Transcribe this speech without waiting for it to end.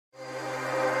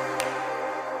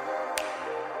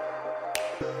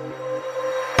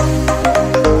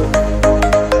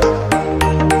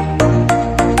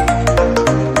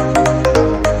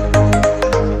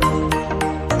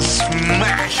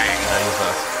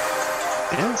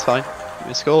Yeah, it's fine. Give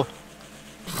me a score.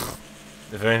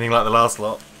 If they're anything like the last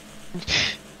lot.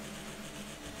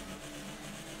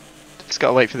 Just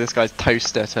gotta wait for this guy's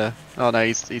toaster to. Oh no,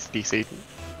 he's DC.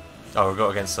 Oh, we've got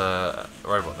against a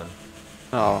robot then.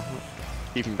 Oh,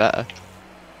 even better.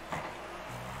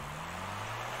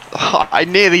 Oh, I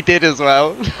nearly did as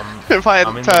well. If I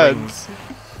hadn't turned.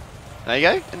 There you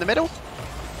go, in the middle.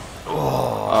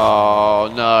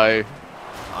 Oh no.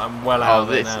 I'm well out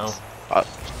of it now.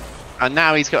 And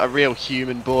now he's got a real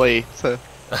human boy to.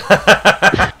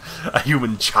 A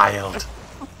human child.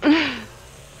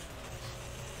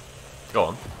 Go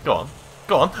on, go on,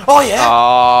 go on. Oh yeah!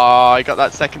 Oh, I got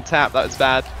that second tap, that was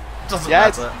bad. Doesn't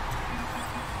matter.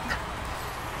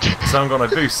 So I've got no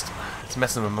boost. It's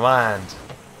messing with my mind.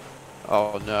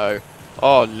 Oh no.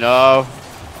 Oh no.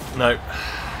 No.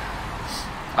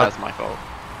 That was my fault.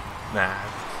 Nah.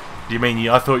 You mean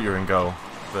I thought you were in goal,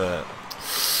 but...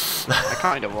 I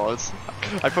kind of was.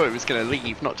 I thought it was going to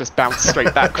leave, not just bounce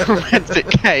straight back from whence it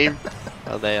came.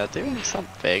 Oh, they are doing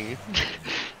something.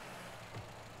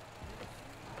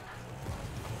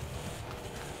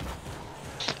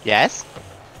 Yes.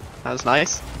 That was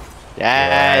nice.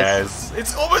 Yes.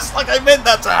 It's almost like I meant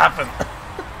that to happen.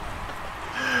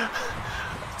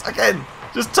 Again,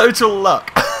 just total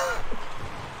luck.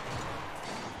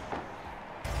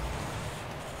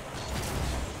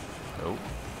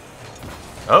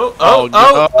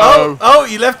 Oh,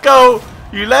 you left go!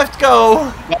 You left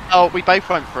go! Oh, we both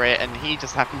went for it and he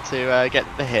just happened to get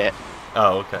the hit.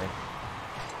 Oh, okay.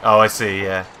 Oh, I see,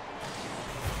 yeah.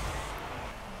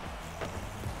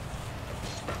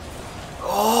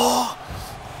 Oh!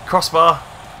 Crossbar!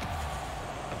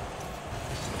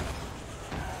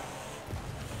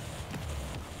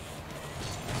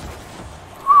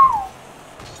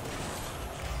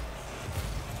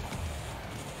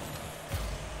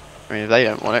 I mean, if they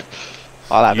don't want it,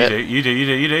 I'll have it. You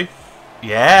do.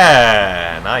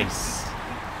 Yeah, nice.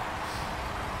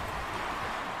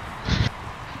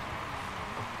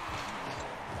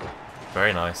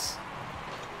 Very nice.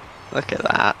 Look at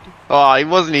that. Oh, he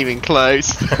wasn't even close.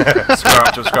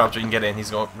 Scrub, you can get it in.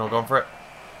 He's not gone for it.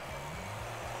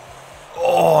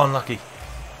 Oh, unlucky.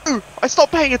 Ooh, I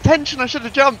stopped paying attention. I should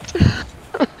have jumped.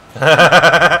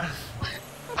 I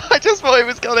just thought it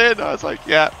was gone in. I was like,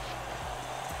 yeah.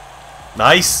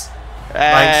 Nice.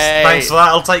 Hey. Thanks for that.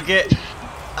 I'll take it.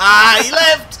 Ah, he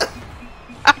left.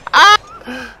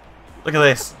 Look at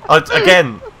this. Oh,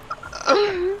 again.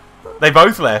 They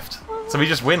both left, so we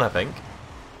just win, I think.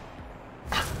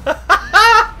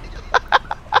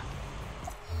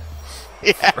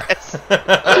 Yes.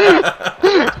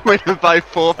 Win by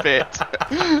forfeit.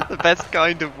 The best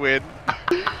kind of win.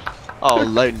 Oh,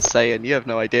 Lone Saiyan, you have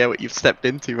no idea what you've stepped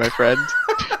into, my friend.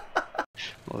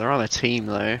 Well, they're on a team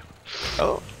though.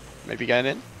 Oh, maybe going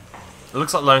in? It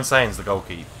looks like Lone Saiyan's the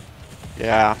goalkeeper.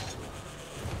 Yeah.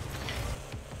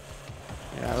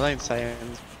 Yeah, Lone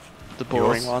Saiyan's the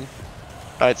boring one.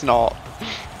 Oh, it's not.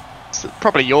 It's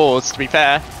probably yours, to be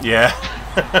fair. Yeah.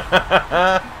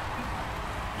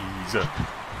 Easy.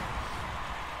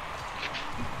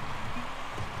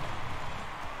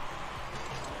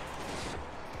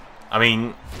 I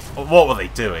mean, what were they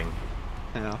doing?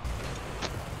 Yeah.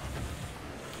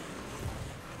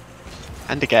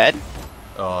 And again.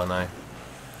 Oh no.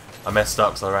 I messed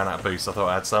up because I ran out of boost. I thought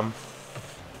I had some.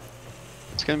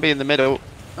 It's going to be in the middle.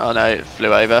 Oh no, it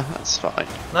flew over. That's fine.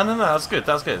 No, that was good.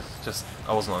 That was good. Just,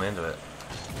 I wasn't on the end of it.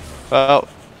 Well,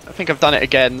 I think I've done it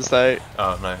again, so...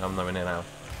 Oh no, I'm nowhere near now.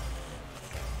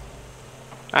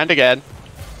 And again.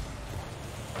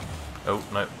 Oh,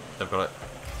 no, they've got it.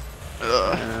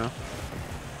 Yeah.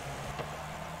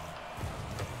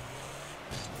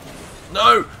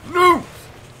 No! No!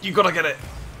 You gotta get it!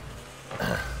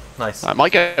 Nice. I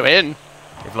might go in.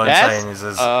 If Lone Saiyan is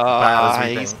as bad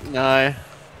as we think. No.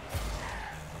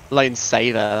 Lone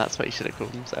Saver, that's what he should have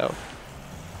called himself.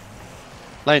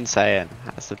 Lone Saiyan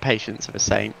has the patience of a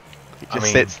saint. He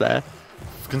just sits there.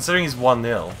 Considering he's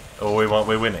 1-0, or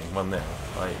we're winning 1-0,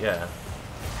 like, yeah.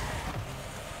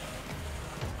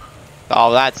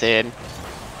 Oh, that's in.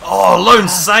 Oh, Lone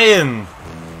Saiyan!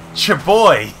 It's your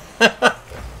boy!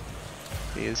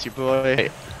 He is your boy.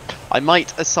 I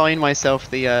might assign myself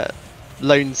the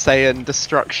Lone Saiyan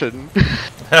destruction.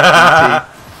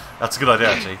 That's a good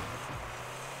idea, actually.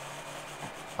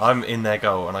 I'm in their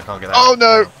goal and I can't get out. Oh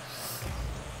no!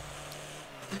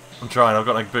 I'm trying, I've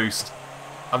got no boost.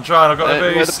 I'm trying, I've got no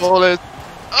boost. Where the ball is.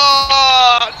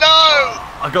 Oh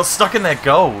I got stuck in their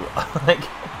goal. Like,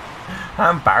 how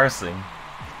embarrassing.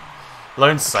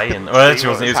 Lone Saiyan. Well, actually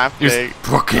wasn't. He was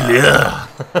Proculaire.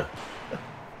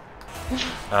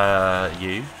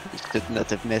 You? Should not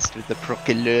have messed with the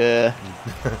Proculaire.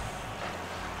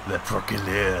 The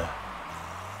Proculaire.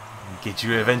 Get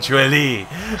you eventually.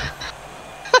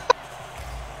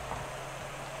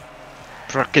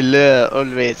 Proculaire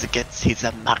always gets his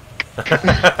mark.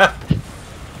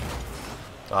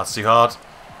 That's too hard.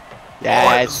 Yes. Oh,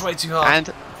 that's way too hard.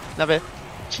 And another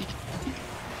cheek.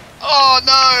 Oh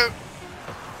no!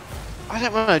 I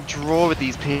don't want to draw with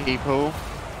these people.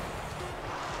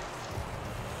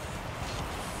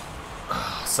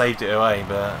 Saved it away,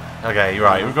 but okay, you're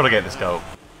right. We've got to get this goal.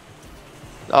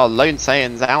 Oh, Lone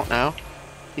Saiyan's out now.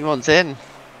 He wants in.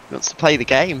 He wants to play the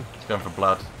game. He's going for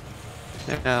blood.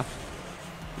 Yeah.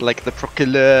 Like the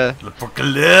Proculaire. Le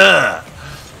Proculaire!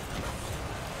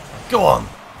 Go on!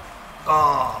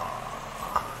 Oh.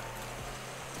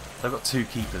 They've got 2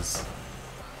 keepers.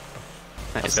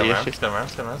 Let's go around, let's go around,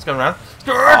 let's go around, let's go around. Let's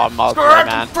go around! Oh, let's go around!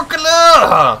 man. Proculaire!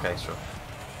 Oh, okay, sure.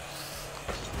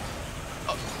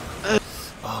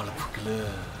 Oh, Le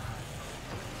Proculaire.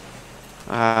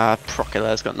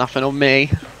 Proculaire's got nothing on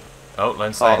me. Oh,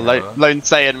 Lone Saiyan. Oh, Lone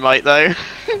Saiyan might though.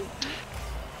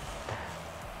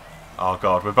 Oh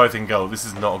god, we're both in goal. This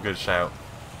is not a good shout.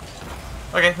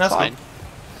 Okay, that's fine.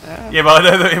 Fine. Yeah, but I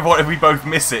know that if we both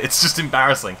miss it, it's just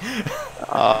embarrassing.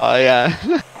 Oh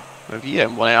yeah. If you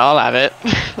don't want it, I'll have it.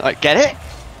 Like, get it?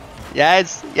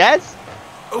 Yes, yes.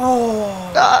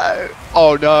 Oh no!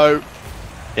 Oh no!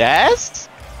 Yes?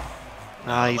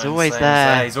 Oh, he's always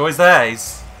there. He's always there.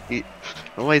 He's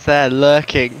always there,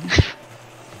 lurking.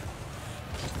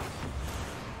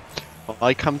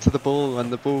 I come to the ball,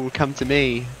 and the ball will come to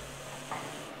me.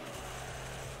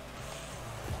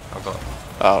 Oh god.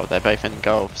 Oh, they're both in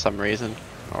goal for some reason.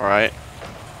 All right.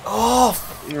 Oh,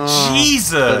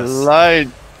 Jesus!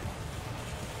 Alone.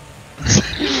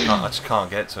 I just can't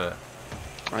get to it.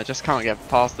 I just can't get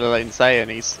past the Lone Saiyan.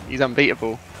 He's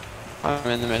unbeatable. I'm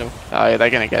in the middle. Oh, yeah, they're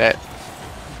gonna get it.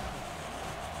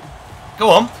 Go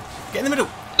on, get in the middle.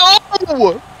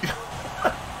 No!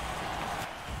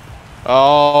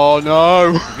 Oh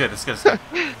no! It's good. It's good. It's good.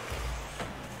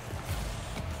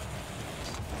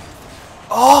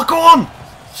 Oh, go on!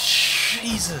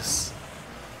 Jesus!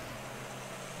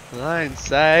 Lone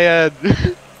Saiyan.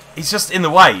 He's just in the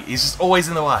way. He's just always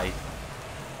in the way.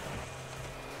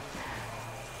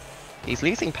 He's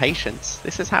losing patience.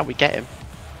 This is how we get him.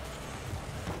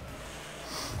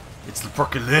 It's the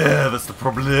Proculaire. That's the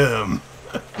problem.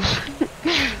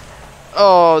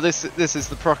 Oh, this is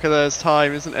the Proculaire's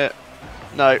time, isn't it?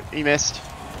 No, he missed.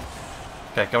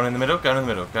 Okay, going in the middle. Going in the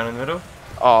middle. Going in the middle.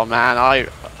 Oh man, I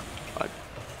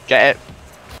get it.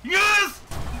 Yes!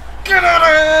 Get out of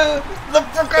here! The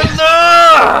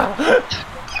Proculaire!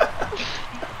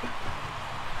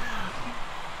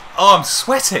 Oh, I'm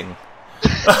sweating.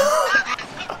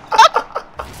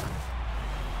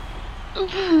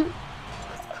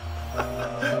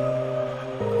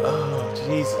 Oh,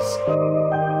 Jesus.